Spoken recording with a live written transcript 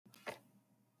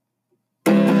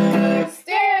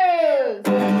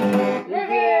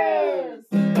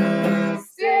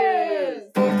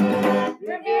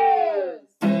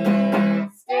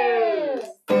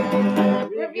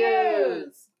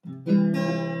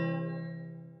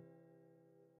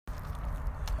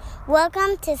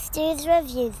Welcome to Stus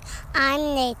Reviews.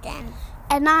 I'm Nathan.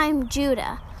 And I'm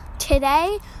Judah.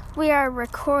 Today we are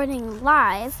recording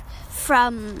live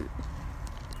from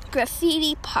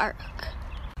Graffiti Park.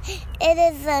 It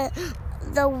is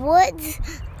the woods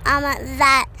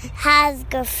that has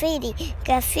graffiti.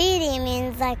 Graffiti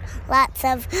means like lots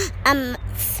of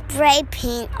spray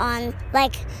paint on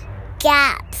like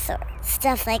gaps or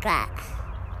stuff like that.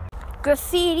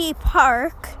 Graffiti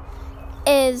Park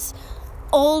is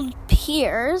old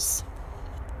piers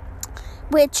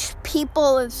which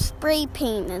people have spray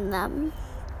paint in them.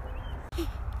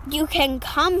 You can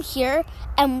come here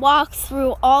and walk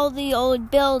through all the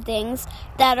old buildings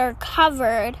that are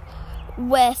covered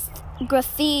with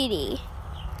graffiti.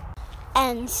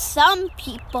 And some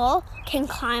people can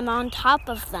climb on top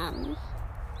of them.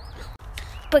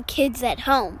 But kids at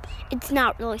home, it's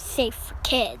not really safe for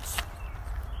kids.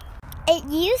 It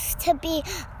used to be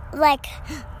like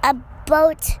a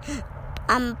boat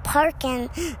parking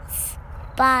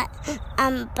spot,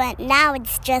 but now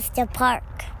it's just a park.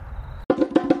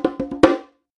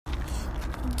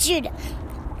 Judah,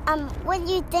 what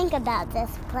do you think about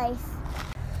this place?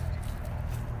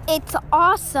 It's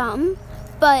awesome,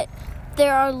 but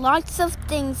there are lots of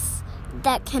things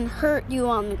that can hurt you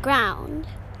on the ground,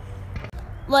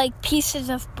 like pieces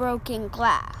of broken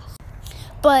glass.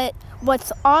 But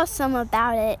what's awesome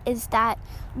about it is that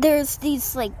there's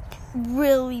these like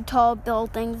really tall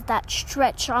buildings that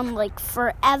stretch on like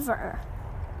forever.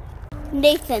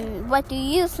 Nathan, what do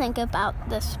you think about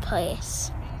this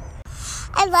place?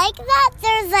 I like that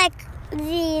there's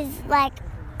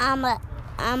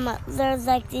there's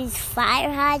like these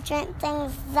fire hydrant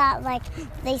things that like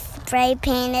they spray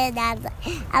painted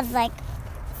as like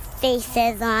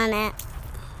faces on it.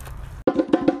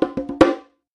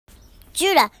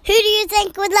 Judah, who do you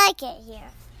think would like it here?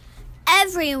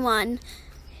 Everyone,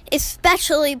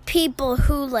 especially people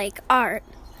who like art.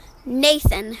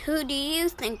 Nathan, who do you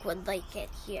think would like it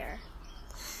here?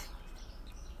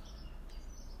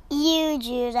 You,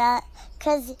 Judah,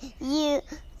 cause you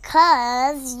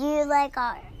like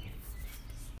art.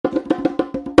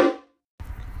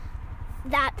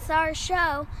 That's our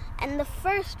show, and the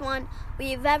first one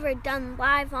we've ever done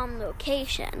live on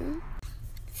location.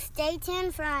 Stay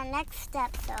tuned for our next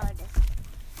episode.